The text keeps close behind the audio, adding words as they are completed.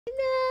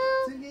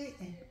Hello. Sige.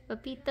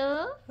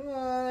 Papito.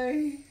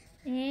 Hi.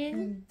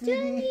 And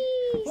Johnny.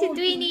 Si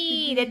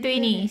Twinnie. The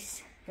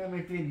twinnies.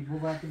 Kami, Twinnie.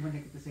 Bubati mo na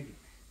kita. Sige.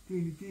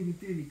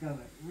 Twinnie,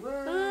 kami.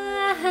 Wow.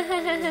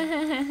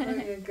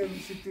 Ayan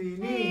kami si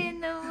Twinnie. Ayan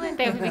naman.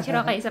 Tayo, picture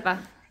ako kayo isa pa.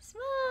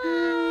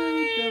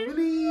 Smile.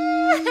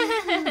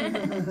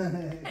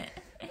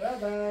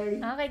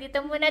 Bye-bye. Okay, dito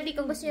muna. Di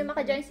kung gusto nyo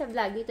maka-join sa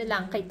vlog, dito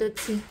lang kay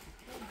Tootsie.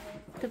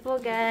 Ito po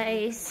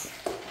guys.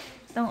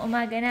 Itong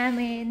umaga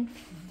namin.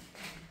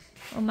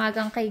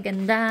 Umagang kay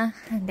ganda.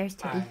 And there's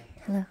 30.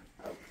 Hello.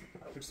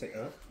 Did you say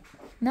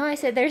No, I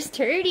said there's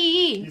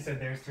 30. You said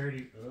there's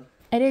 30.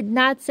 I did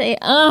not say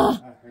I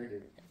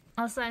heard it.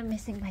 Also, I'm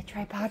missing my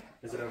tripod.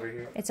 Is it over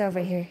here? It's over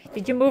here.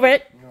 Did you move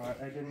it? No,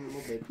 I didn't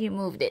move it. You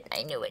moved it.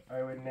 I knew it.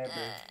 I would never.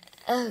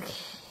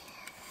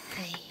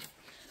 Okay.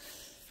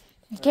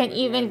 I can't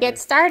even get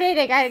started.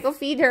 I gotta go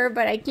feed her,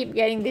 but I keep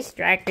getting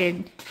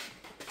distracted.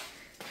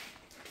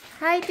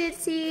 Hi,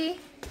 Tootsie.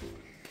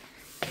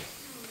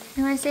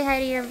 You want to say hi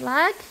to your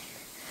vlog?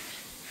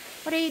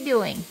 What are you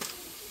doing?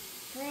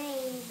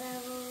 Playing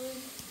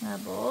bubbles.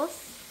 Bubbles.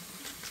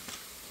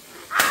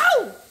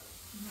 Ow!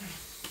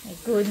 My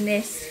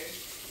goodness.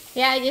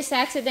 Yeah, I just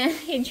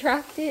accidentally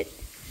dropped it.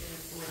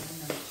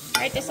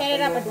 I had to set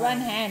it up with one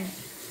hand.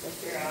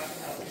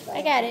 I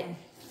got it.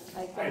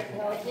 I can't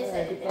help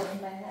her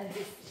because my hand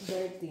is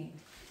dirty.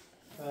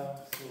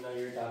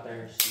 Your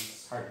daughter,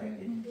 she's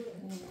hard-headed.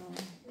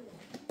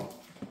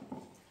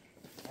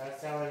 I was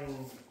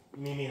telling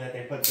Mimi that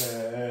they put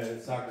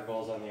the soccer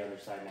goals on the other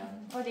side now.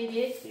 Oh, they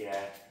did?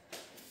 Yeah.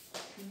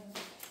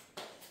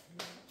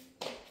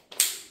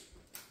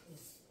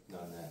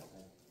 Not that.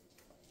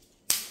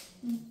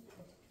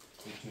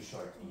 You're too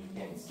short. You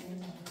can't see.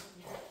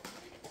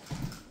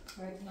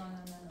 Right, no.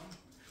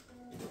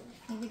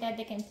 Maybe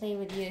Daddy can play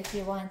with you if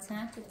he wants,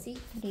 huh, Tootsie?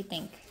 What do you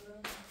think?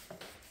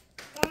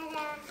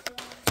 Dada.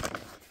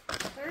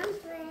 Come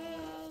play.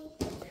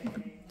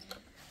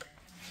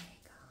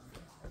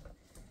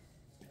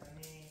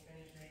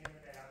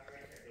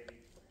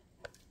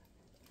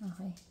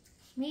 Okay.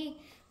 Me,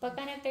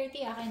 pagka na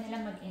 30, akin na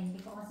lang mag-end.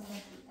 Hindi ko kasi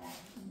nakita.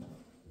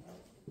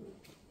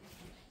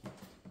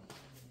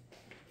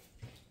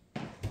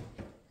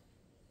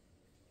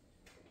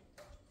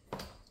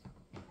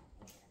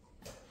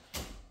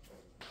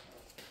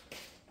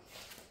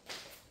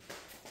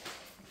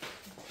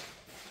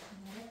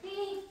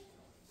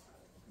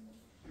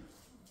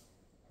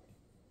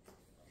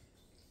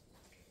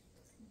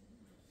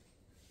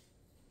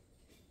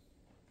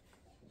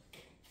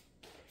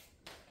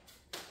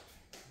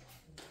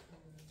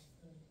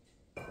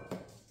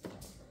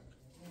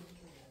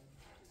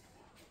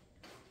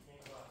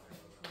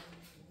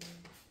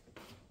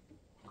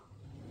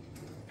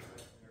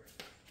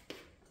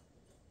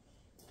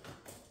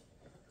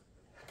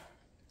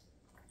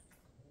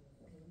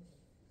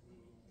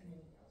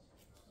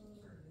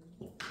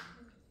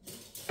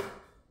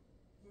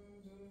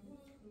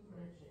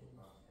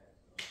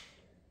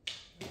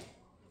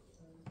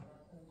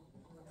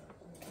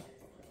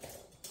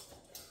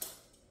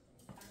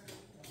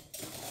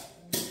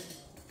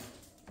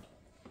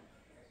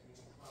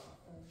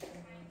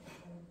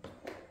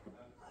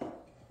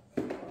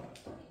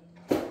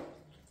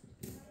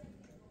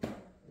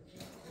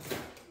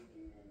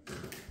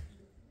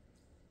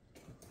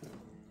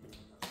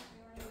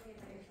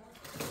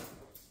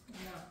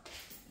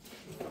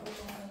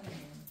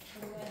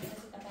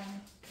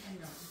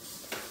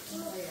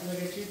 Look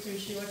at you,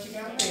 Tushy. What you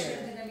got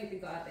there?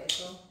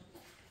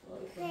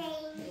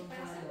 Playing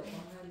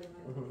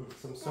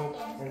Some soap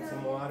and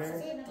some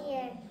water. sit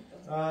here.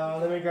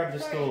 Let me grab the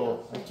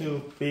stool. I'm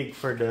too big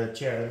for the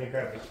chair. Let me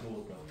grab the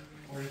stool.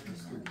 Where's the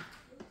stool?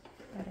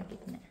 Para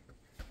gitna.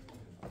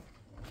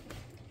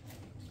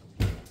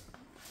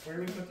 Where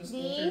do we put the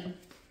stool? See?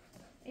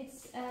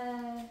 It's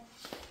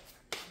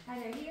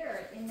either here or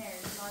in their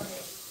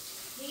closet.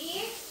 See?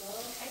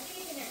 I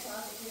think it's in their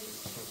closet too.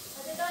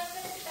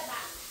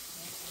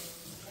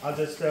 I'll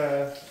just,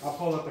 I'll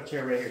pull up a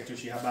chair right here,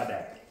 Tushy. How about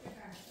that?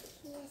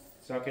 Yes.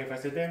 Is it okay if I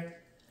sit there?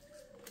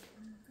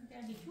 It's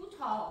gonna be too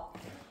tall.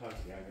 Oh,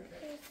 yeah, I get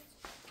that.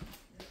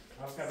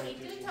 I'm coming,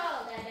 See, too Tushy.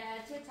 tall,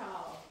 Dada. Too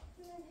tall.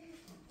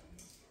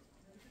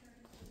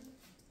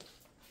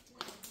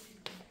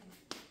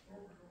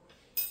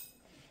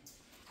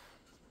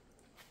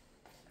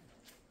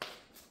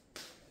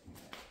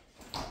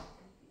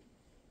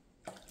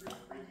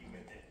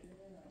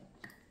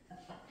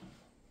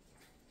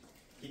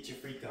 Get your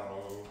freak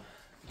on.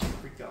 Get your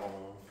freak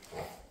on.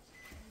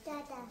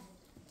 Dada.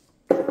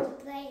 Go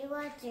play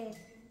water.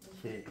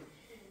 Okay.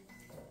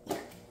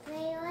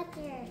 Play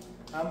water.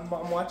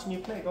 I'm watching you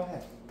play. Go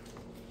ahead.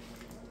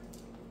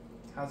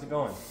 How's it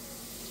going?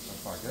 So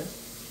far, good?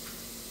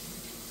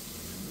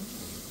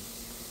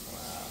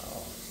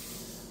 Wow.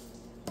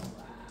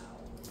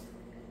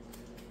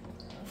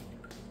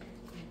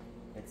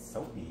 It's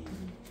so big.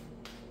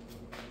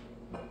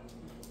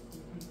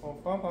 Oh,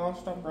 Papa,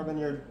 stop rubbing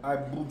your eye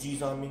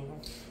boogies on me.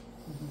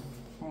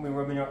 Don't be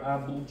rubbing your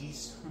eye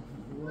boogies.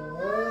 Wow,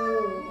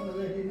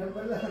 already na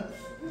pala.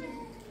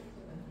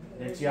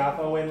 Did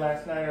Chiapo win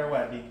last night or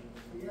what?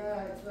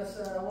 Yeah, it was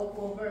a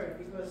walkover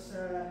because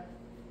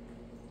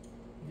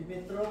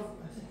Dimitrov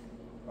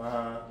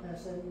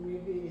has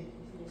maybe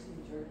he's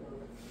injured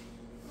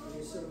or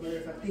he's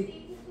very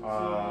fatigued.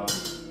 So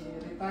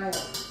he retired.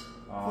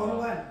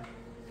 4-1.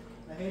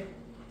 Ahead.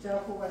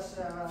 Chapo was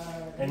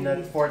In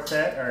the fourth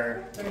set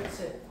or? third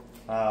set.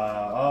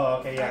 Oh,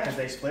 okay, yeah, because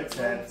they split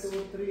sets. 1,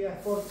 2, 3,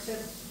 fourth set.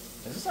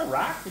 Is this a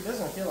rock? It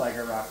doesn't feel like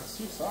a rock. It's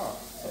too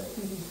soft.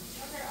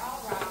 They're all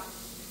rock.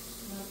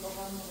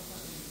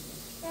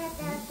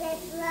 Dada,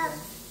 take love.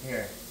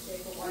 Here.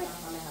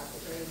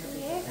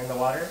 Here. In the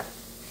water?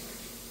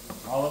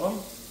 All of them?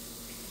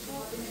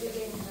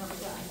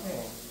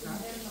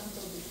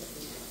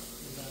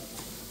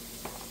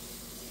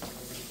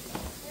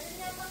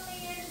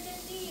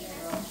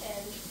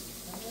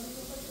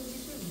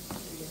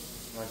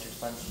 Want your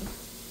sponge?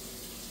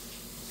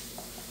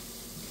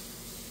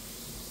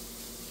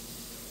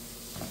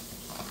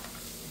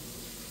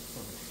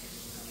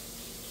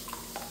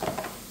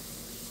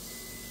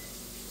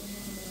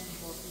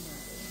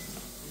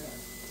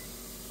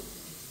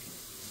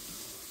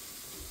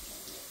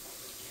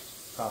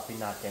 Coffee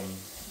knocking.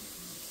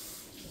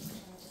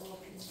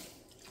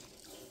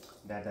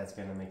 That's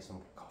gonna make some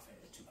coffee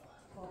too.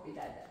 Coffee,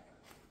 Dada.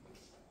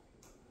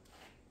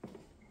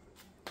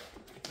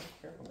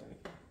 Careful,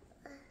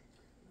 baby.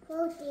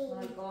 Floating.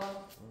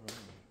 Michael.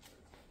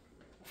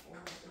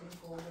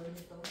 Cover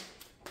nito.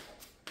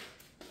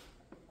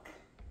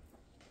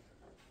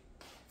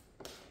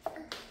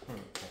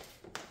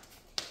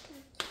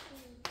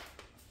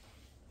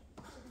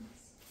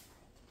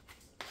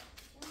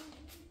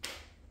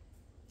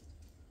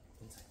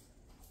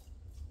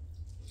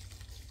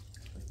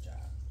 Good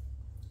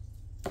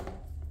job.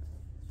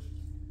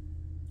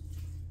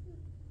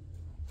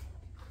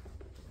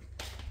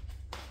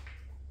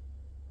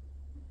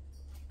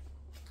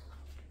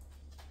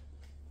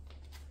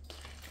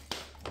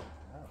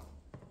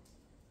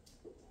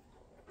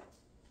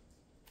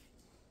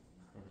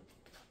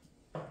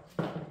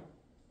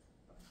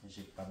 Is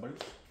it bubbles?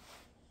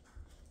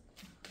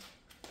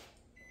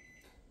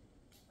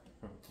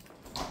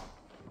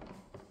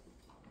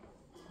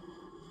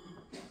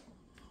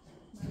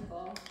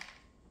 Michael.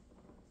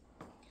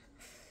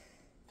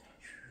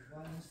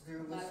 Once there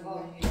was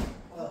Michael.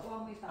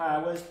 a I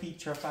was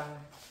petrified.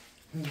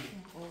 Okay.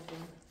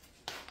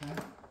 Fun.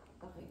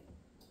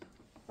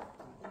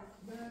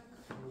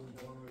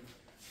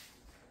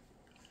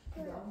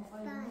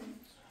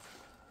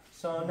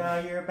 So now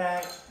you're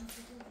back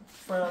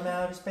from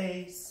outer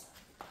space.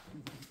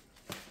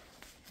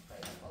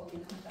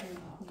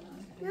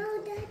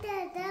 No,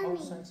 Dada, Oh,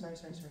 dummy. sorry.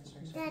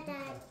 Dada,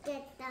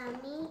 get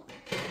dummy.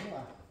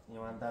 You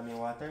want dummy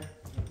water?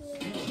 Yeah.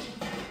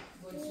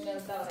 Good smell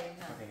daw,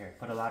 Reyna. Okay, here.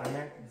 Put a lot in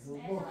there.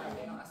 adobo.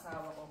 Sabi ng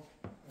asawa ko.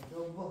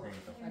 Adobo. There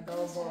you go.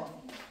 Adobo.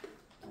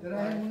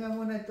 Tirahin mo nga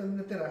muna itong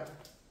natira.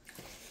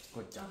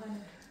 Good job.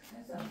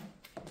 Nasaan?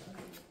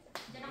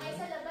 Diyan na kayo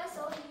sa labas,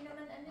 oh. Hindi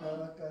naman ano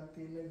eh.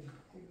 Kanti lang.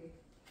 Sige.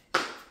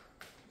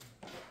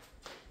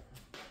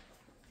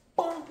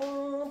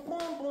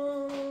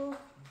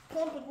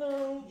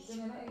 Dito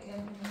na lang,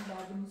 yan yung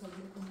dado mo sa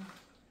grupo mo.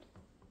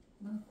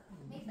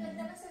 May flood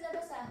naman sa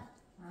labas, ah.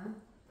 Ha?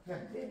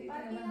 Dito na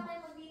Parang di lang. na kayo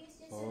maglinis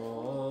dyan sa loob.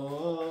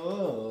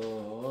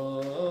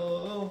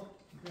 Oh.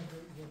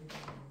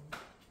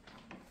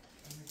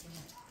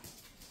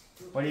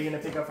 What are you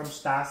gonna pick up from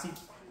Stasi? The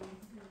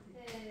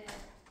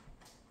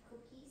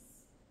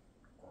cookies.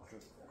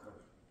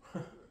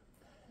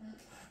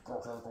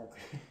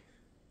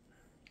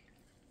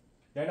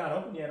 They're not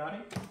open yet, are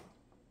they?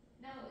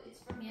 No, it's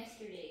from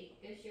yesterday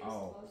because she was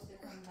Oh. supposed to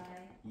come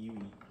by.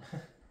 Yui.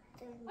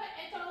 What?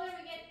 I told her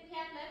we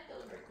have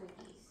leftover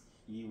cookies.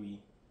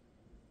 Yui.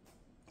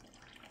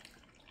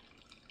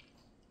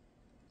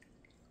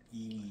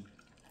 Yui.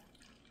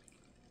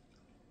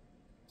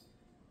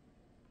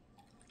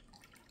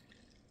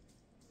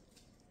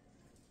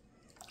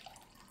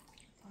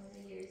 All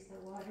I hear is the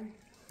water.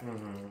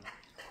 Mm-hmm.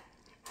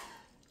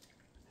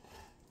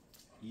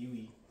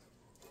 Yui.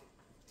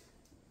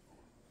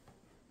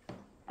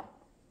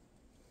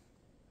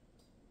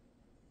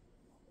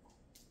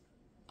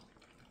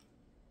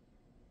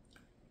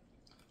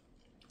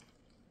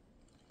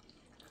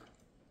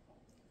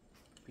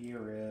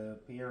 Pira.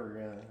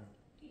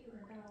 Paradise.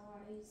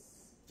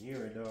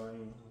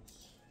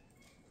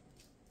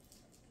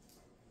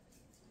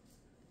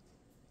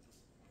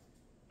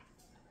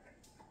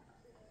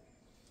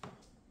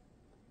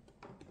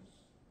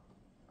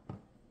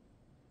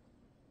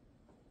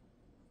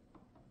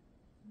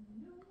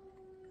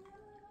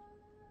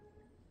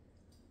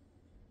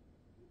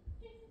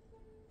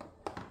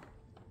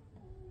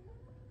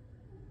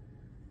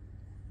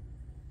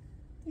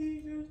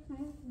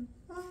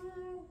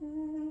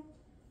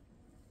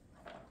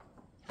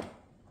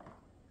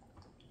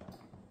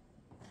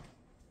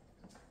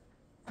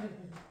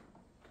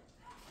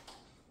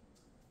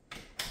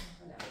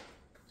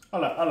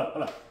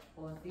 Ala.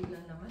 Konti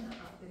lang naman ang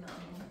atin na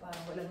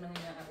parang walang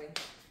nangyayari.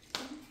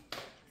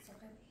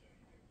 Sakit.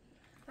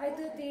 Hi,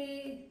 Tuti.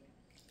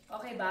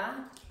 Okay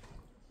ba?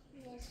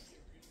 Yes.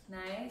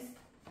 Nice.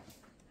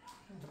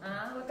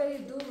 What are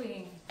you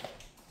doing?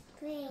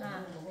 Playing.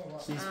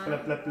 She's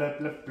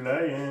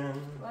playing.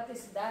 What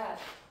is that?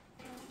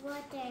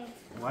 Water.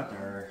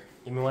 Water.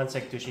 Give me 1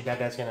 sec, Tushy.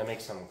 Dada's gonna make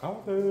some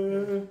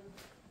coffee.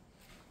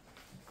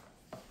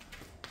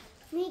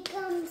 We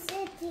come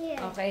sit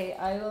here. Okay,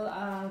 I will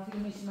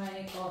finish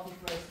my coffee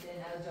first,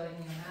 then I'll join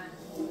you, ha?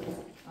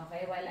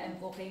 Okay, while I'm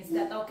cooking. Is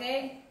that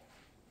okay?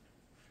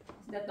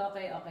 Is that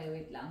okay? Okay,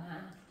 wait lang,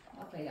 ha?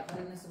 Okay, ako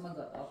rin na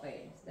sumagot.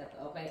 Okay. Is that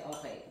okay?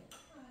 Okay.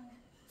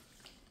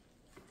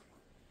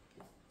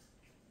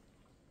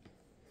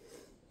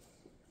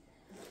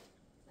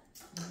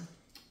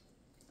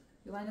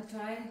 You wanna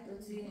try?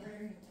 Let's see.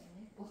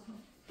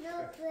 No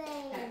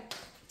playing.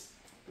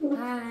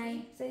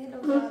 Hi! Say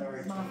hello sa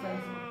Sorry. mga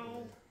friends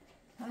mo.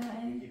 Hi.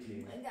 Hi!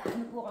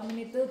 Nag-ano po kami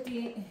ni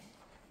Tuti.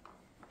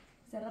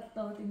 Sarap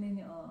to,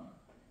 tingnan niyo, oh.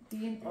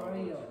 Tea and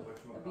Oreo.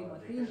 Sabi mo,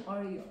 tea and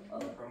Oreo. Oh.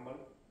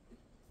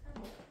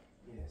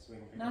 Yes, we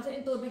can. Nasa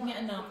yung tubig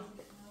niya, anak.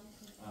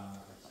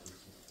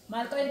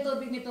 Mahal ko yung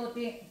tubig ni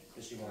Tuti.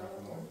 Does she want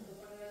some more?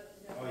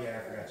 Oh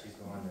yeah, I forgot she's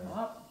the one that.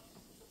 Oh.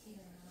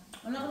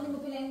 Ano kung hindi mo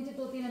pinayin si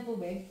Tuti ng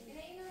tubig?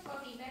 Pinainom ng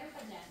coffee, meron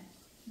pa dyan.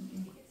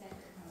 Ticket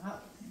center. Ah.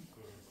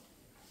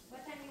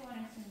 What time you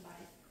want us to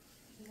buy?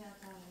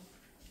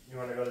 You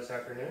want to go this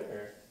afternoon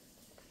or?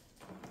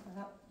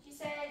 Sarap. She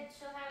said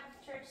she'll have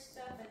church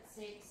stuff at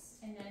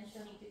 6 and then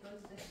she'll need to go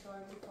to the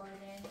store before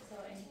then, so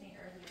anything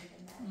earlier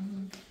than that.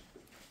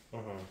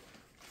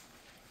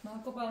 Mahal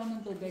ko parang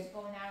ng tubig. Just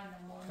going out in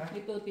the morning.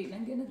 Kay Tuti,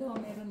 nang ginagawa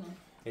meron, no?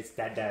 It's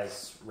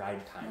Dada's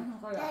ride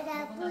time.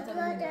 Dada, put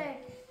water.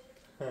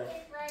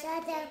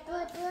 Dada,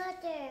 put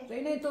water. Kaya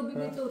na yung tubig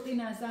ni Tuti,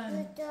 nasaan?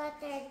 Put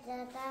water,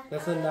 Dada.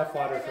 That's enough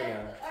water for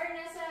now. Or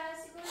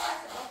siguro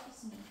nasa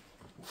office mo.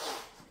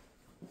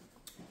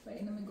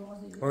 Painumin ko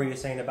kasi. What were you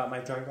saying about my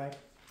joyride?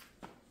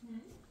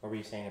 What were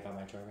you saying about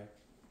my joyride?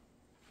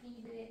 Can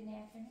you do it in the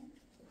afternoon?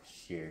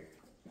 Sure.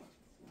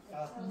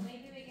 So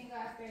maybe we can go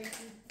after you.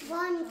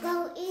 One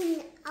go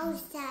in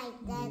outside,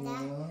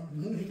 Dada.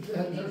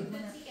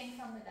 Nancy can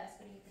come with us.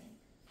 What do you think?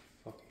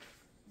 Okay.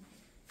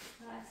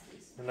 I'll ask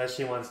Lisa. Unless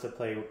she wants to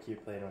play,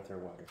 keep playing with her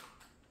water.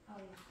 Oh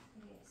yeah,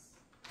 yes.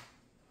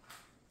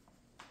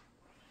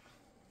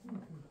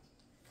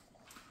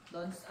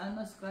 Don't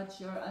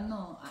scratch your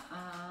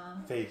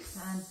Face.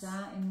 hands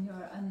in your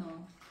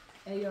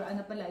your your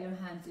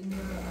hands in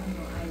your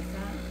eyes,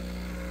 ha?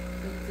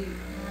 Let's see,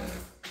 ha?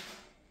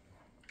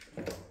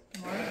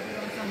 More? You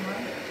want some more?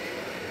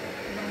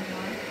 You want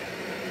more?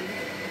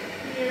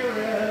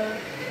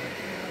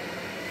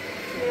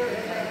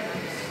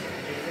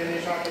 You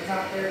finish off the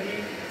top there,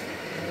 Dee?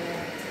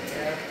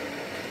 Yeah.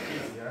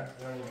 Easy, huh? You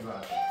don't even go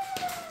out there.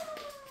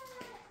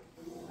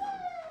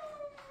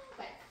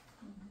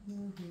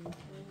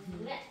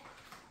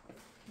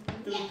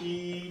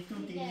 Tutti,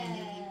 tutti,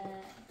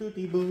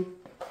 tutti boo.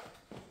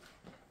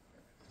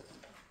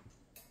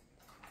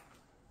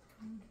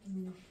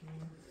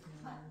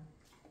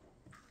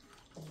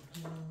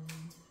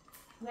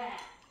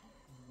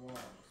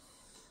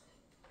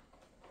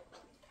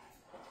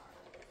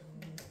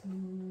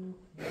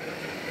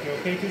 You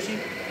okay, Tushi?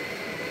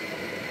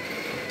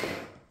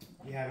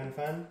 You having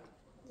fun?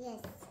 Yes.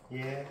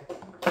 Yeah.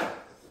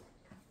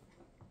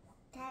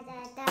 Dada,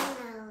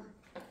 down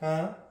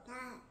Huh?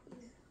 now.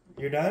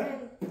 You're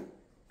done?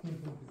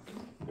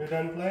 You're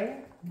done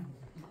playing?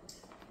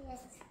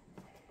 Yes.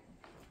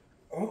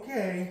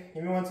 Okay.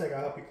 Give me 1 sec.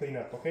 I'll help you clean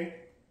up,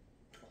 okay?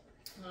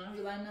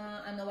 You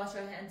wanna wash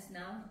your hands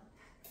now?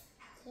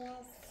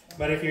 Yes.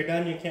 But if you're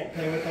done, you can't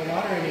play with the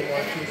water anymore,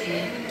 Can't play Tushi.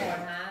 anymore,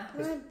 ha?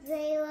 One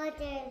play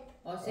water.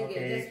 O sige,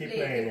 Okay, just keep play.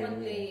 playing. Keep on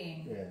playing.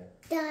 Yeah.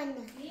 Done.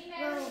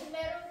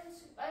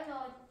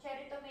 Meron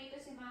cherry tomato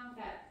si Mom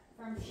Cat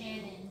from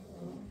Shannon.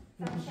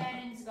 From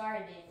Shannon's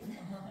garden.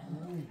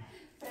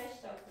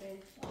 Fresh to,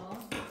 fresh. Oh.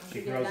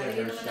 She Sige, grows it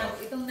lalagay naman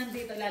herself. itong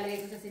nandito,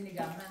 lalagay ko sa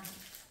sinigang, ha?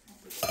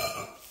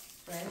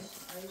 Fresh?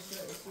 Are you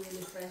sure it's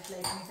really fresh?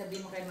 Like, may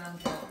sabi mo kay Ma'am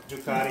Kat.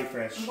 Ducati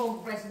fresh.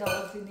 Kung fresh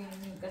daw kasi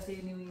fresh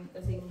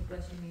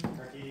ni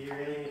Turkey, you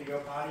really need to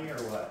go potty or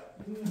what?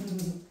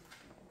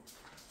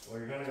 Well,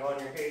 you're gonna go on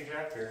your cage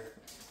after.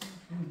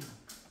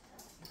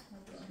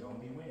 It's gonna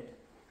be wet.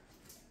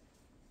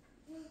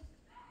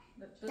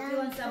 Tuti,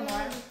 want some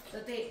more?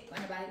 Tuti,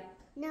 wanna buy?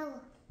 No.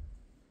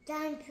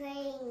 Done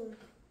playing.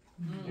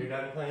 You're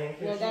done playing,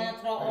 Tushi? You're gonna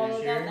throw Are all you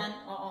of sure? that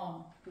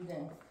and sige.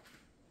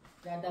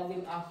 Dada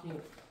will ask you.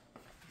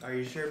 Are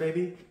you sure,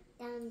 baby?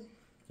 Done.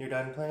 You're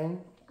done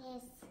playing?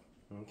 Yes.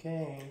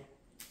 Okay.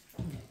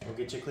 We'll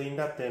get you cleaned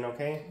up then,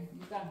 okay?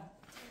 Okay.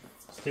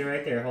 Stay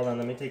right there. Hold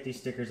on. Let me take these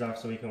stickers off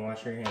so we can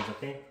wash your hands,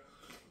 okay?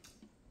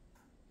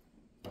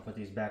 I'll put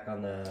these back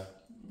on the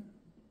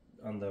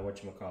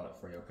whatchamacallit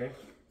for you, okay?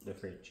 The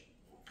fridge.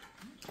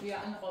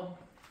 Yeah, ano ko?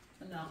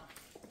 Anak.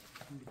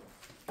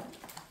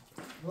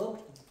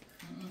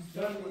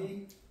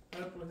 Johnny.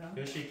 Careful, ha?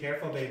 Yoshi,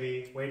 careful,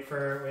 baby. Wait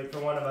for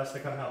one of us to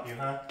come help you,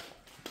 huh?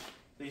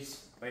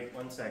 Please wait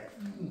 1 sec.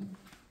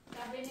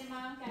 Sabi ni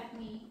Mom Cat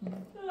me,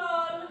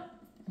 LOL!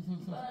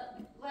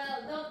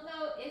 Well, don't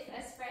know if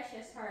as fresh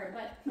as her,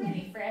 but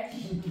pretty fresh.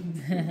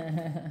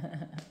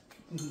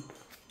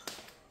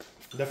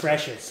 The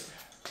freshest.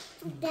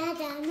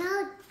 Dada,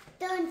 no,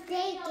 don't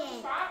take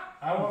it.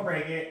 I won't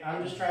break it.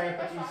 I'm just trying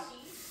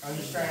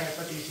to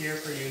put these here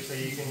for you so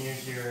you can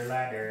use your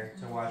ladder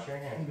to wash your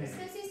hands, Is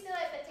baby. Susie still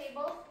at the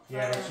table?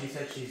 Yeah, but she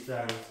said she's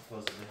done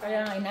supposedly.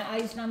 Kaya nga,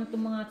 inaayos namin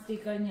itong mga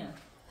sticker niya.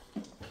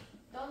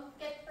 Don't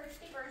get her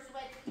stickers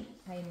wet.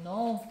 I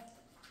know.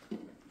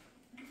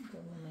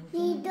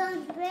 He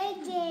don't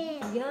break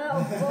it. Yeah,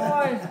 of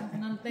course.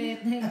 Nang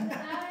teteng.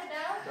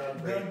 Don't Don't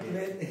break it.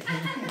 let it.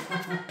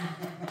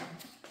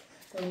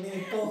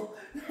 Pamito.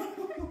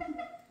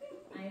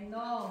 I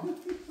know.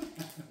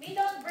 We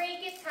don't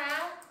break it,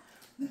 ha?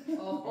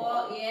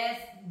 Opo,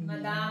 yes,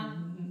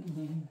 madam.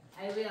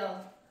 I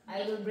will.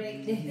 I will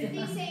break this.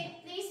 Please say,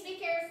 please be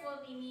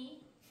careful,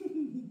 Mimi.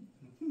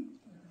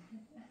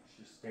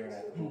 She's staring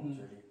at the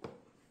bulbs already.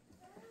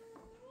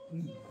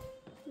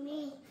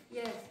 Me,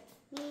 Yes.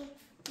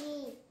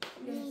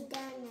 me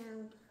done now.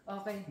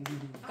 Okay.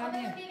 Ako na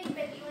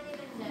magliligpit, iwan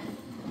nila dyan.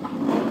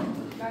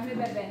 Kami,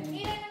 bebe.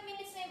 Ilan ng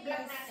minutes na yung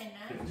vlog natin,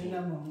 ha?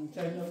 Tingnan mo,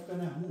 turn off ka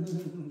na.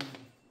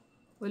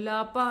 Wala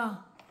pa.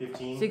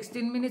 15.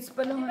 16 minutes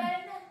pa lang. Diba na?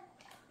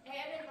 Eh,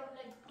 ano yung vlog?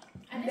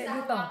 Ano Hindi, sa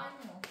dito. hawakan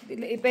mo?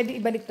 Pwede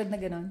ibaliktad na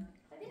gano'n.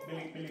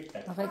 Pilik-pilik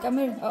tayo. Okay, come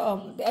here. Oo.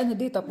 Ano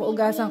dito?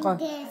 Puugasan ko.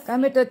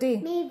 Come here, Toti.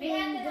 Me May bring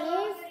handle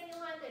ako, this. rin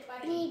yung handle,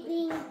 para Me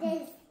bring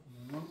this.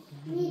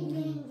 Me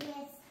bring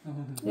this.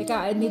 Teka,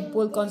 I need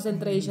full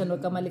concentration.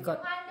 Huwag ka malikot.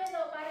 Yung handle,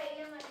 oh, para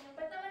ilang ano.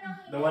 Ba't naman ang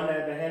The one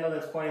that the handle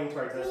that's pointing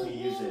towards us, me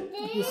use it.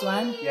 This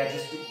one? Yeah,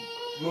 just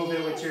move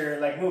it with your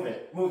move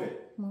it. Mobile.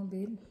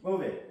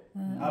 Move it.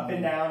 Up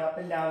and down, left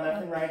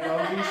and right.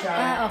 Don't be shy.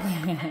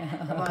 Okay.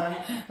 Come on.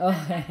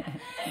 Okay.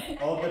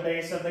 Hold the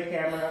base of the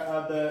camera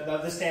of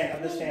the stand.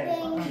 And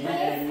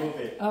then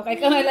move it. Okay,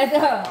 come on. Let's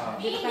go.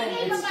 Hindi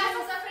kayo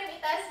papasok sa frame,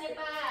 itaas niyo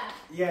pa.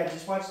 Yeah,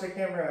 just watch the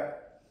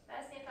camera.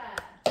 Taas niyo pa.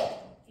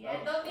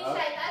 Yeah, don't be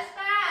shy. Taas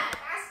pa!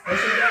 Taas pa!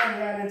 Push it down,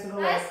 yeah, into the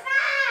Taas left.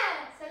 pa!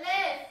 Sa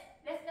left.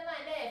 Left naman.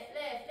 Left.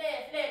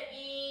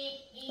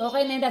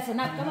 Okay, then that's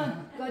enough. Come on.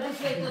 Go this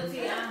way,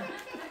 Tutsi.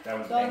 That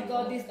was Don't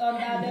go painful. this on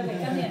the other way.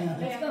 Come here.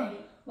 Let's go.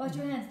 Wash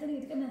your hands. Dali,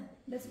 dali ka na.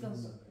 Let's go.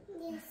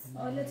 Yes.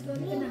 Oh, let's go.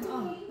 Dali ka na.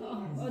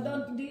 Oh,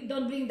 don't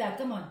bring that.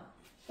 Come on.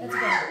 Let's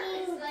go.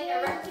 It's like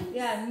a rocket.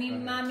 Yeah,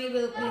 mommy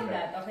will clean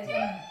that. Okay,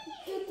 come on.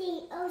 Kitty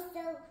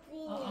also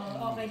bring it.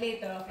 Okay,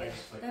 later. Okay. I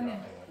just flicked Come it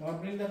here. off. Oh,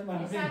 bring that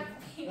one, It's bring. not Oh,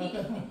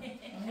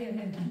 here.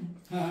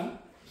 Huh?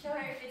 Show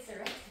her if it's a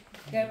rocket.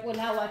 Careful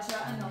ha. Watch your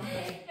ano.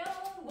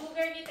 Yung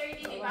booger ni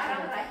 30 di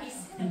parang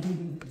rice.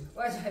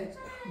 Watch it.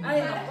 Ay,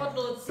 ako,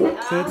 Tutsi.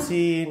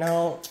 Tootsie,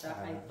 no. I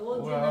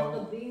told you not to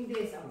bring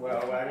this.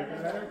 Well, why did you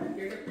let her? I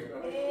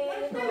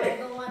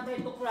don't want her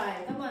to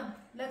cry. Come on,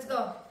 let's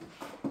go.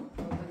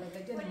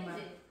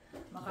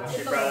 What is it?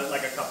 She brought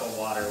like a cup of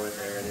water with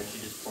her, and then she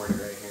just poured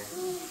it right here.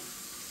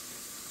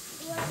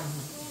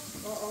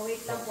 Oh,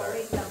 wait lang po,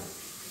 wait lang.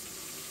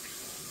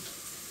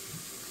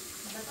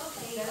 But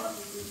okay.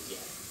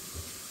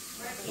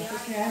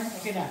 Okay na?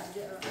 Okay na?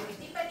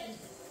 Di pa din.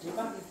 Di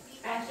ba?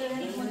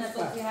 Actually, mo na to,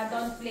 kaya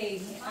don't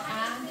play.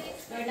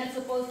 You're not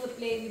supposed to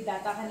play with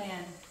that. Taka na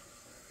yan.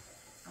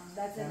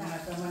 That's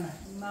enough. Tama na.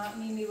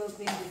 Mimi will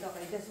clean this,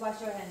 okay? Just wash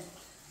your hands.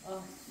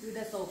 Oh, do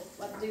the soap.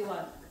 What do you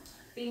want?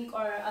 Pink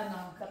or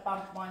ano, the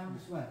pump one?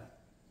 This one.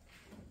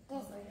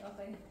 Okay,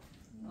 okay.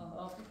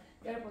 Oh, okay.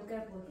 Careful,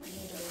 careful.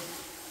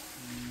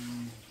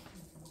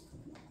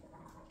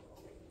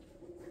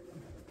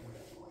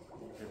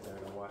 Get there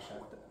to wash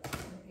out the.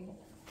 Okay.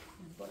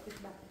 Put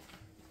it back.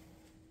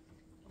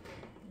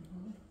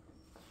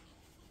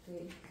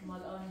 Okay,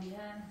 small only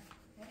ha.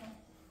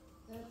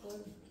 Careful.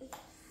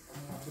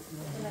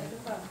 Wala, ito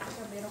pa.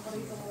 Meron ka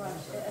rito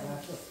wash.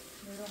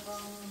 Meron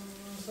kang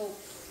soap.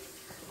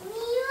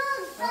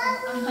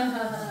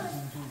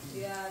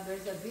 Yeah,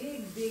 there's a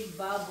big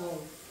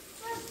bubble.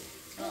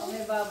 Oh,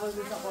 may bubble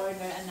dito sa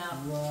corner, anak.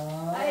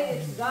 Wow. Ay,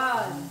 it's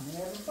gone.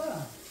 Meron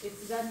pa.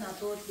 It's gone na,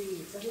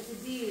 totally. Kasi si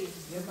G,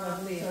 Yan pa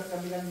sa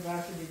kabilang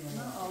braso din yan.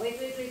 no, wait.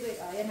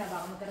 Ayan na,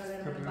 baka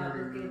magkaroon ng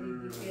bubble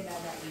kay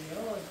Dada.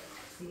 Yun.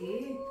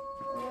 See?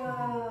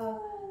 Wow.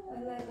 I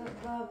like a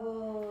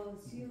bubble.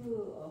 You.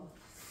 Oh.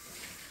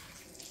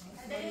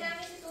 Dali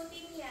namin si Tuti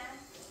niya.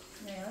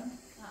 Ngayon?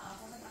 Oo,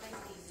 pumunta kay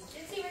Stacy.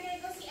 Let's see, we're gonna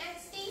go see Aunt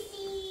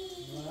Stacy!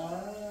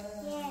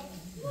 Wow. Yes.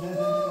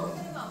 Woo!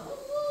 Ano ba?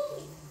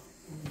 Woo!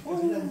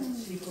 Kabilang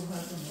siko ba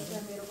ito? Kasi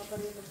meron ka pa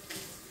rito.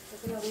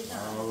 Kasi wait na.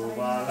 Oh,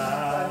 wala.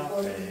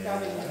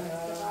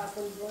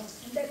 Kapatol ko.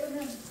 Hindi, ito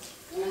na.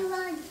 We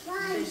want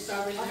punch.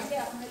 Kasi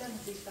ako na lang.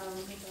 Big towel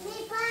nito.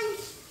 We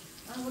punch.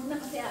 Huwag na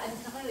kasi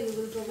aalis na kayo. You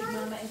will go with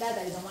Mama and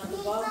Dada. You don't want to We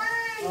go?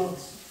 punch. Oh.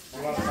 You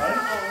want fun?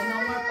 Oh, no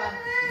more pa.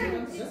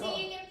 Sissy,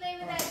 you can play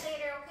with that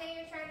later, okay?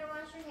 You're trying to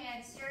wash your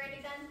hands. You're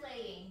already done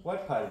playing.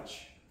 What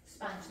punch?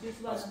 Sponge.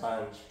 This A one.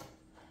 sponge.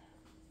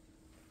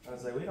 I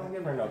was like, we don't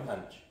give her no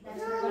punch. That's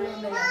No, the we balloon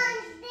na yan.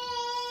 punch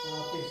this.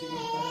 Okay, sige.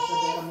 Para sa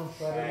dala mo.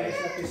 Para may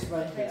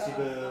satisfied. Bitsy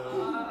Boo.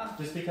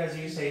 Just because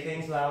you say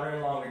things louder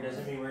and longer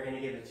doesn't mean we're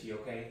gonna give it to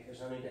you, okay? There's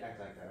no need to act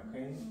like that,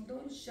 okay?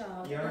 Don't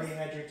shout. You already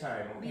had your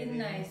time, okay? Be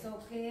baby? nice,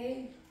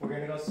 okay? We're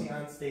gonna go see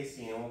Aunt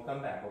Stacy and we'll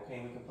come back,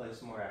 okay? We can play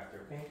some more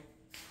after, okay?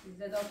 Is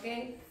that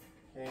okay?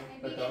 Okay?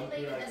 Maybe But you don't play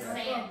be with like the that.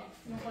 sand.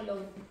 Yung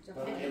kulog. Don't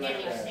Maybe be get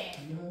like your that. sand.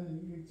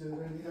 To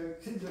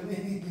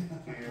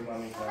your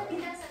mommy's Bakit house.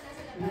 binasa na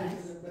sa labas?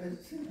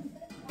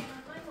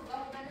 Ay,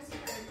 mag-ahoga na si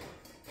Kurt.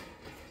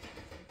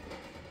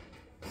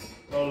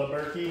 Lola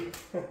Berkey.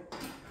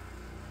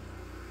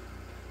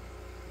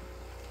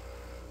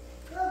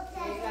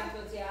 May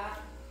kanto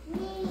siya.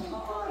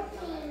 Oo,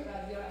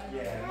 grab your ano.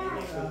 Yeah,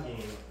 Mimi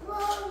cooking.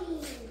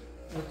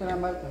 Ito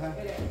naman, ha?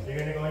 You're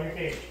gonna go in your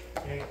cage,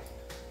 okay?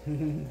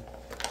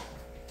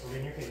 Go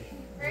in your cage. In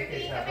your Berkey,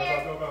 cage now. come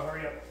here. Go.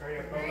 Hurry up. Go,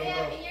 Hurry go.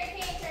 up, in your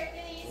cage,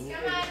 Hercules. In your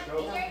Come on, cage, go.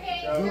 in your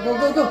cage. Go. Go,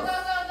 go, go. Go.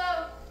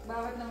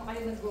 Bakit naman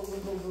kayo nag-go?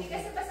 Eh,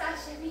 kasi basa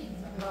siya eh.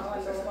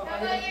 Bawal daw pa Come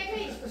kayo. on, in your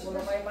cage. Puro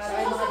kayo para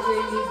kayo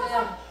maka-training na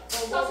yan.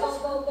 Go.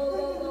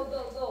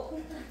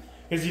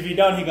 Because if you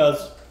don't, he goes.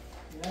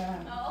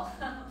 Yeah. Oo.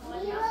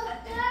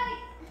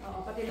 Oo,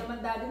 pati naman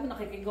daddy mo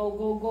nakiki-go.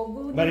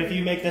 But if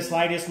you make the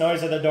slightest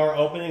noise of the door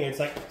opening, it's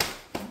like.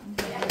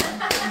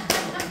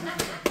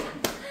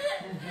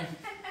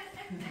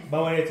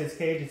 But when it's his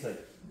cage, it's like.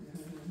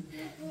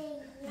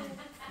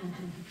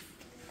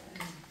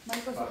 Man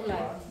ko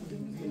suklay.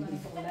 Hindi man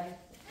suklay.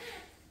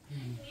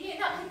 Hindi yun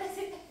nakita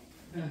si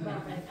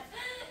Bakit?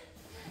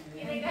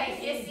 Kina guys,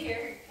 yes,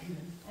 here.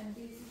 I'm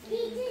busy.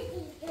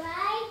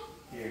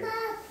 Here.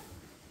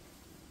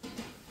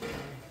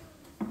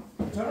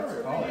 I don't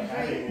recall it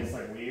having this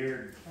like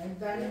weird. I'm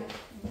done.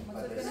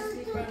 Magsuot ka ng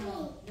slipper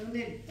mo. Don't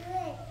need.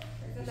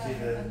 You see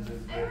the.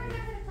 I don't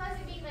remember the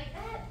closet being like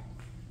that.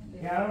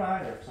 Yeah, I don't know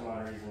either for some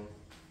odd reason.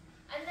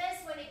 Unless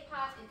when it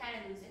popped, it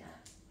kind of loosened up.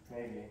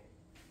 Maybe.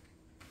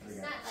 It's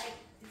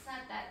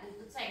not that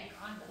loose. It's like a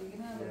condom. Sige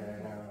na. Yeah,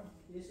 I know.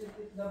 Isn't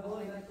it the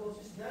boy that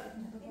causes that?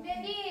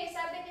 Hindi,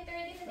 sabi ni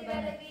Turdy na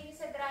nilalagay niya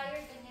sa dryer,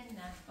 ganyan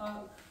na.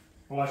 Oh,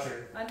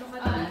 Washer. ano ka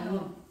na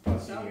ano? Oh,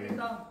 see Tawag here.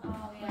 ito.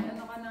 Oh, May yeah.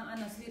 ano ka ng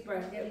ano, slipper.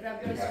 Grab It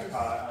your got shoes.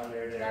 caught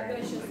under Grab there.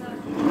 your shoes ha.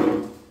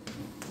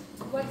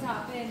 What's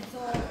happened? So,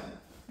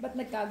 ba't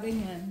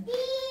nagkaganyan?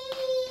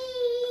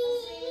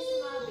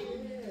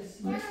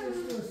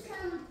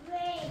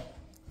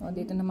 O,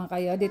 dito naman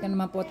kayo. Dito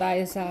naman po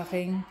tayo sa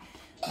aking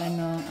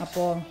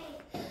apo.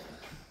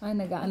 Ay,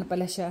 nag-ano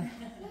pala siya.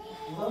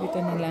 Dito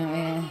na lang.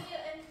 Ayan.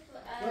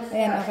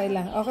 Ayan, okay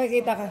lang. Okay,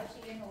 kita ka.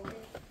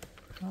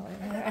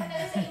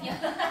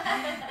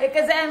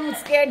 Because I'm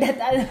scared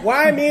that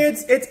Why? I mean,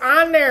 it's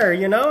on there,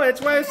 you know? That's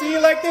why I see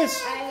you like this.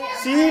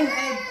 See?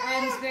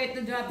 I'm scared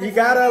to drop You this.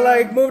 gotta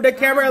like move the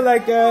camera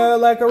like a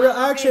real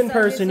action so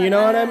person, this you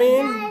know what I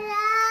mean?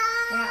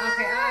 Yeah,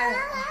 okay.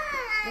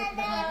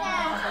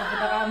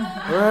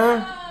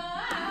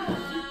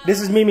 This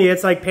is Mimi.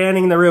 It's like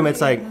panning the room. It's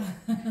like.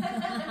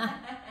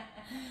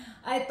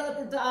 I thought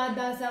ito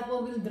Dasa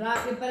po will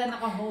drop. Yung pala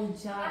naka-hold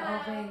siya.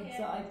 Okay.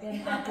 So I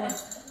can tapos.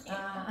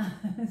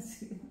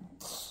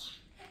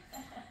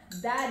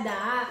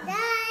 Dada.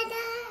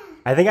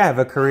 I think I have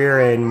a career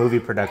in movie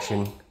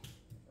production.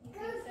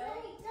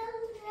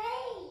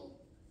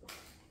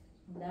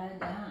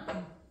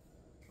 Dada.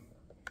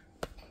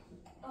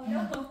 Oh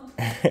no.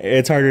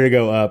 It's harder to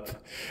go up.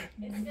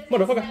 It's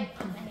Motherfucker. like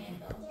on the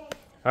handle.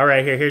 All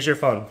right, here's your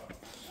phone.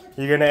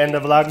 You gonna end the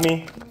vlog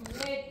me?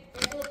 Wait.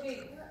 Ito,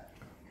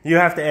 You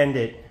have to end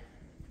it.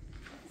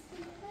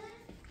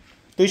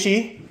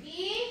 Tushi?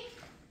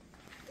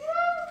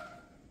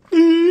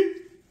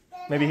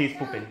 Maybe he's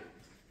pooping.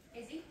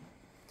 Is he?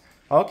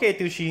 Okay,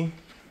 Tushi.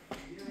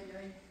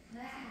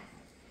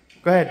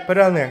 Go ahead, put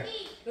it on there.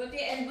 Tuti,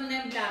 end mo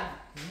na yung vlog.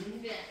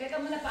 Teka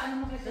muna, paano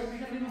mo kayo?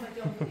 Sabi mo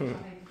kayo.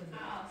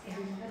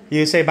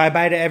 You say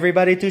bye-bye to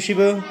everybody,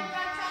 Tushibu?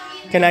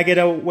 Can I get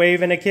a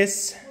wave and a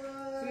kiss?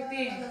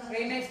 Tuti,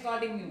 Reyna is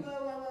calling you.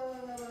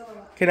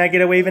 Can I get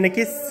a wave and a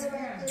kiss?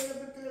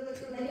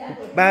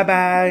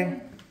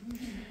 Bye-bye.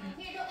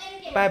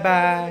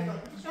 Bye-bye.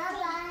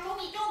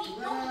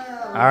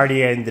 I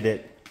already ended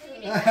it.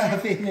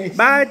 Finish.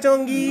 Bye,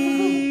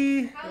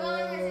 Tongi. How long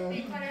has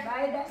it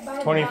been?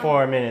 Bye,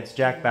 24 minutes,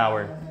 Jack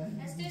Bauer.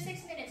 Let's do 6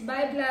 minutes.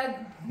 Bye,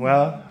 vlog.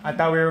 Well, I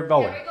thought we were Yeah,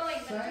 going. we're going,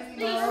 but just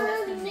please,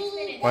 let's do 6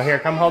 minutes. Well, here,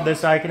 come hold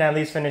this so I can at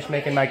least finish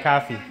making my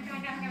coffee.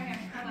 Come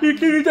on. You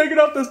can take it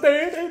off the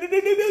stand.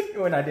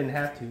 When I didn't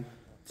have to.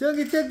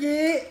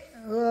 Chuggy.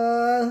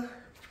 Well,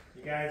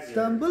 You guys are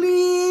don't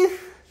believe.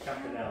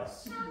 something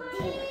else.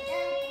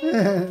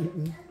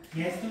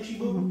 Yes,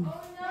 Tushibu? Oh no,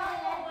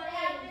 what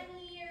happened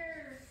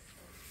here?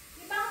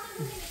 You bounced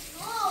into the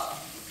school.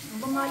 Ang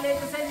bumalay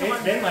ko sa inyo.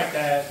 It's been like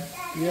that.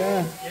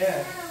 Yeah.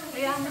 Yeah.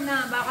 Kaya mo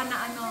na, baka na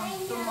ano,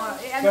 tomorrow.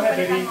 Eh, ano Go ahead,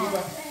 balikan baby. mo?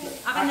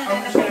 Akin na,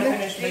 I'm just gonna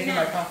finish making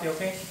my coffee,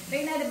 okay?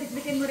 Reyna,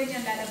 bitbitin mo rin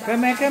yan, lalabas.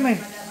 Kame.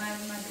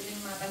 Madaling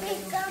matanggal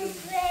yung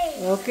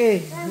tape. Okay.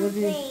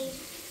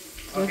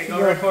 Okay, go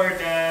record.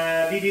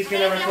 Didi's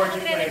gonna record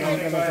you playing.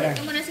 Okay, go ahead.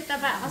 Ito muna si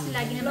Taba kasi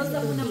lagi na Close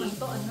up mo naman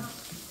to, anak.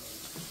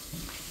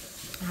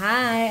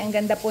 Hi, ang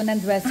ganda po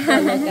ng dress ko.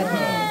 Look at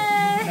me.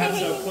 Not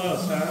so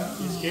close, huh?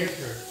 You scared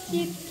her.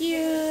 Cute,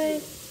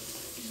 cute.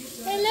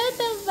 Hello,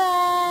 Taba.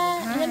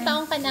 Ilang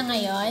taong ka na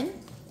ngayon?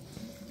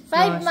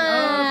 5 months.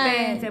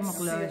 Open. Say mo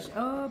close.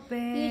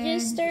 Open. You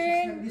just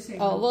turned...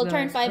 Oh, we'll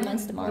turn 5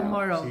 months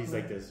tomorrow. She's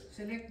like this.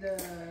 Select the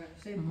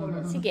same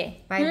color.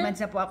 Sige. 5 months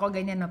na po ako,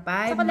 ganyan, no? 5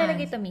 Saan ko months.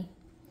 lalagay ito, Mi?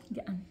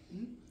 Diyan.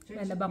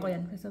 Lalaba ko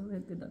yan. Kasi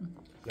wait ko doon.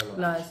 No.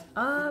 Close.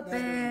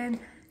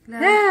 Open.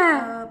 Close.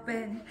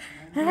 Open.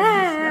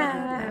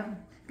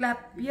 Clap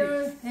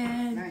your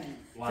hands.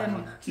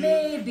 1, 2,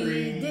 Maybe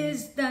 3.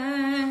 this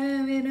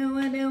time you know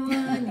what I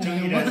want.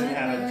 He doesn't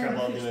have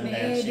trouble doing that.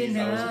 Maybe She's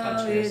always now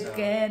punching it herself.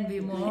 can be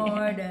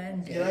more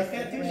than You like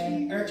that,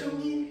 Tushy? Or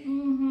Chungi?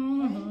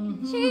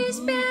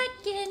 She's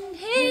back in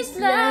his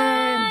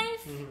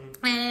life.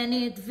 and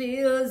it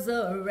feels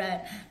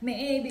alright.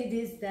 Maybe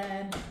this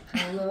time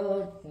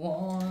I'll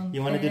want.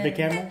 You want to do the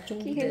camera?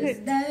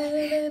 Cute.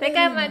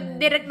 Teka,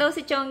 mag-direct daw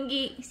si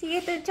Chonggi.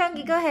 Sige,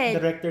 Chonggi, go ahead.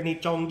 Director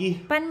ni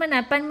Chongi. Pan mo na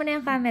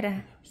yung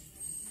camera.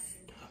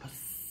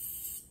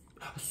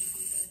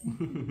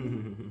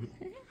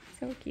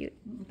 So cute.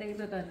 Thank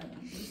you,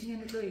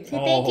 So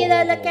thank you,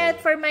 Lola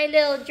Cat, for my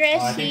little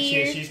dress Oh, I think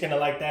here. she's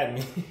gonna like that.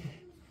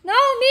 No,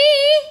 me!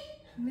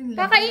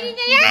 Kakainin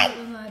niya yan!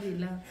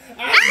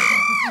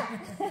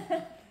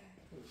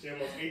 She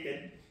almost ate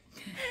it.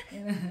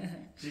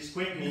 She's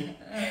quick, me.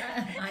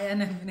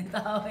 Ayan na,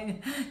 binitawa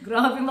niya.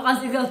 Grabe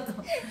makasigaw to.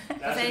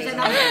 Pasensya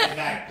na.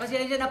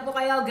 Pasensya na po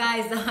kayo,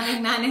 guys.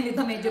 Ang nanay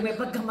nito medyo may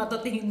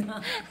pagkamatuting na.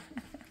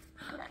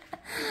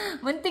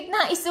 Muntik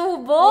na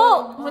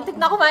isubo. Muntik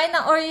na kumain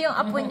ng Oreo yung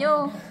apo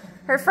nyo.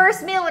 Her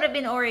first meal would have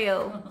been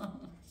Oreo.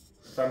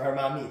 From her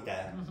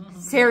mamita.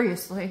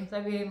 Seriously.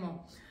 Sabihin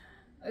mo,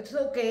 it's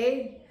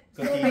okay.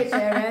 Cookies. Okay,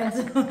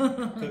 parents.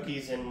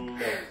 Cookies and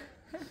milk.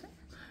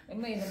 Ay,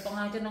 may inom pa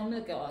nga siya ng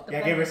milk. Oh.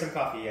 Yeah, give her some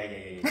coffee.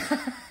 Yeah.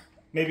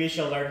 Maybe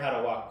she'll learn how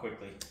to walk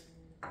quickly.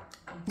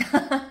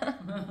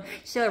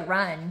 She'll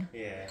run.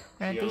 Yeah.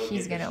 I don't think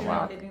she's get gonna the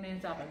walk. Titingnan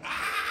yun sa akin.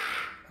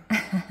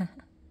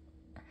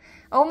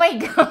 Oh my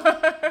God!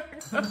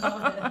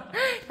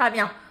 Sabi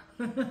niya.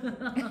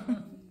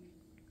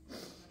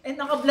 Eh,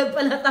 naka-vlog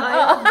pala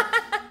tayo.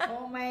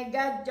 Oh my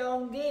God,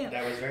 Jonggi.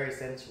 That was very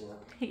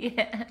sensual.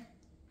 Yeah.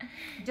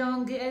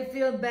 Jonggi, I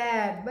feel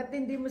bad. Ba't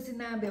hindi mo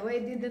sinabi? Why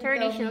didn't Turdy,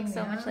 tell she me looks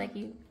so na? much like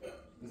you.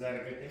 Is that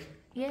a good thing?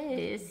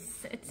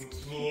 Yes. It's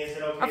Me, is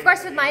it okay? Of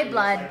course, that with the my baby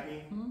blood. looks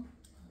like me?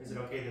 Is it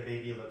okay the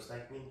baby looks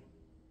like me?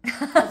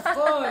 Of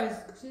course.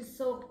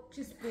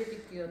 She's pretty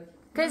cute.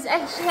 because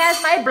she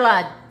has my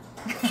blood.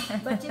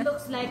 But she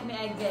looks like me,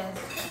 I guess.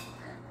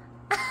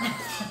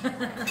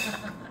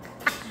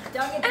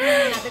 Jonggi,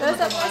 tingnan natin kung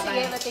Sige, magkamukha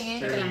tayo. patingin.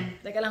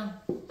 Teka lang.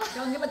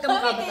 Jonggi,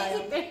 magkamukha ba tayo?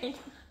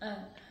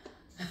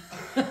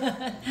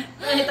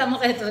 Nakita mo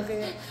kayo ito.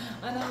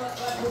 Ano, what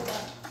ka?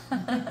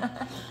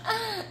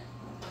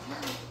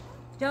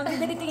 Jonggi,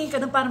 dali tingin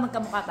ka doon para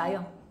magkamukha tayo.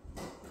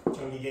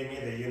 Chungi gave me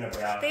the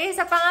unibrow. Tingin,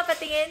 isa pa nga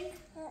patingin.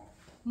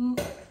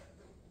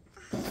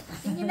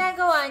 Yung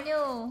ginagawa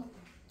nyo.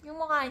 Yung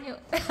mukha nyo.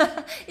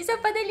 Isa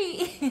pa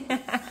dali.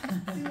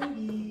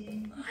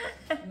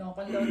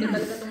 Nakakalote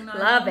talaga itong nanay.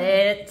 Love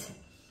it.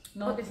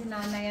 Note si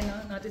nanay, ano?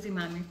 Note si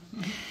mami.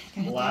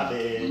 Love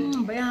it.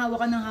 Baya hawak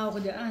ka ng hawak ko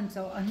dyan.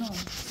 So, ano?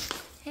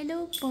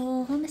 Hello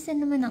po. Kamusta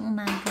naman ang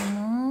umaga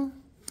mo?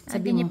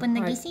 Sabi niyo po heart.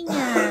 nagising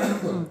niya.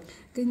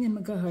 Ganyan,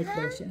 magka-heart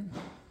daw siya.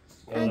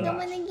 Aga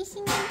mo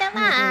nagising yung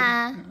tama.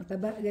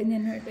 Taba,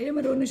 ganyan heart. Ayun,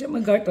 marunong siya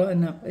mag-heart, oh,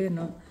 anak. Ayun,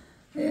 oh.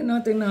 Ayun,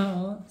 oh, tingnan,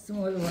 oh.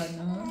 Small one,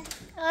 oh.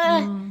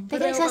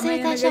 Teka,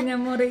 nagsasalita siya.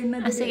 Ganyan mo rin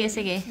na. Sige,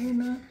 sige.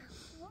 Ayun, oh.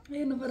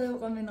 Ayun, oh, pareho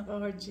kami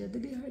naka-heart siya.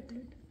 Dali, heart.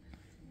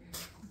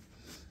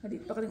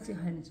 Dito pa ka si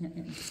hands niya.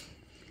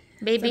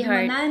 Baby Sabi mo,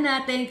 heart.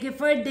 Nana, thank you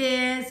for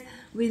this.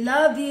 We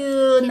love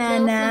you, Cute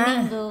little Nana.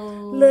 flamingo.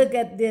 Look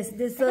at this.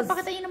 This Teka, was...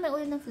 pakita niyo na may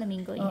ulo ng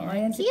flamingo. Oh, Yan.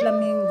 ayan si Cute.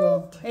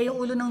 Flamingo. Eh, yung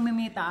ulo ng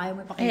Mimita, ayaw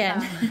mo ipakita. Ayan.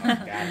 Oh,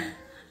 God.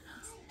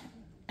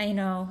 I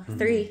know.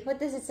 3. What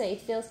does it say?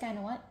 It feels kind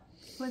of what?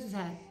 What's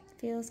that?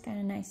 Feels kind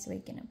of nice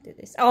waking up to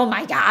this. Oh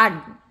my God!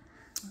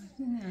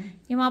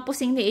 Yung mga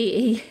pusing ni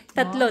AA.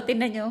 Tatlo,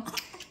 tinan nyo.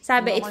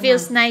 Sabi, it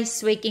feels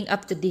nice waking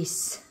up to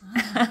this.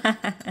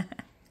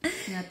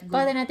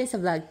 Pwede natin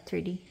sa vlog,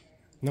 3D.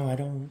 No, I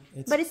don't.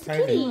 But it's the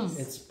private. kitties.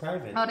 It's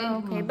private.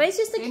 Okay, but it's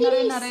just the Rin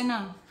kitties. na rin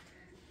na.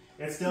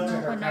 It's still to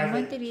her Ako naman,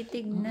 private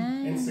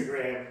tinitignan.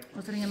 Instagram.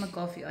 Gusto rin niya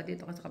mag-coffee. O,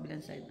 dito ka sa kabilang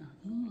side.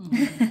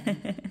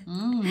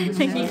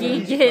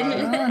 Nagigigil.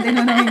 Hindi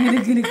na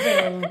nanginginig-ginig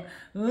pa.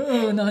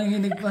 Oo,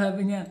 nanginginig pa.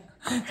 Sabi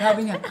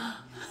niya.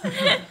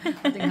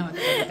 Tingnan mo,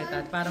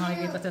 tingnan. Para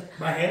makikita sa...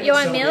 My hand You is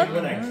want so milk? big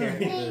when I carry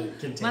the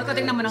container. Marco,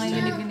 tingnan mo,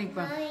 nanginginig-ginig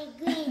pa. Mommy,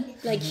 green.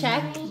 Like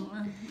Shaq?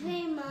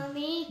 Green,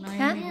 mommy.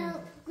 Huh?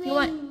 Milk. You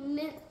want Green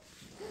milk.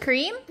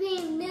 cream?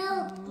 Green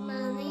milk,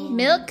 mommy.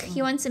 Milk?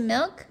 You want some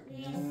milk?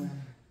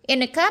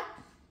 In a cup?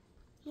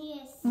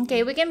 Yes.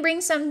 Okay, we can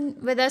bring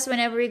some with us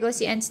whenever we go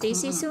see Aunt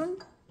Stacy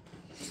soon.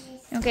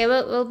 Okay,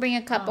 we'll bring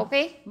a cup,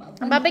 okay?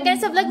 Babay ka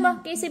na sa vlog mo.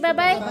 Okay, say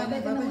bye-bye.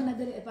 Bye-bye ka na muna,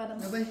 dali. Para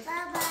Bye-bye.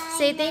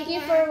 Say thank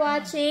you for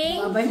watching.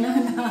 Bye-bye na.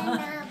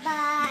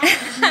 Bye.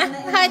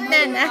 Hot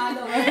na na.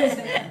 Bye.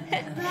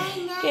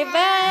 Okay,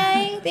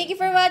 bye. Thank you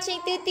for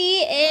watching,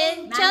 Tuti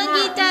and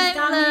Changi please Time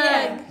come Vlog.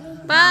 here.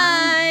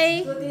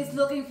 Bye. Tuti is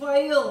looking for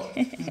you.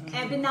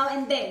 Every now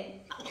and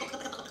then.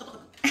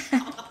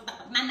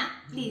 Nana,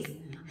 please.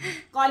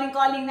 Calling,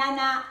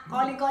 Nana.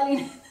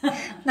 Calling.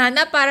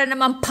 Nana, para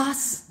naman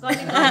pass.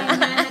 Calling,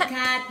 Nana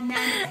cat.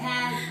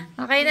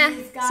 Okay na.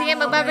 Sige,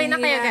 magbabay na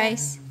kayo,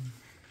 guys.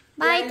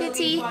 Bye,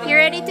 Tutsi. You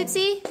ready,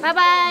 Tutsi?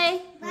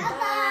 Bye-bye.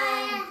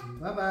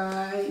 Bye-bye.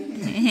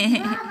 Bye-bye.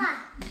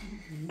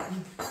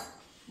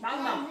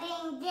 Bye-bye.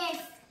 Bring this.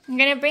 I'm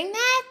gonna bring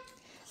that,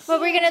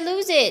 but we're gonna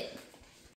lose it.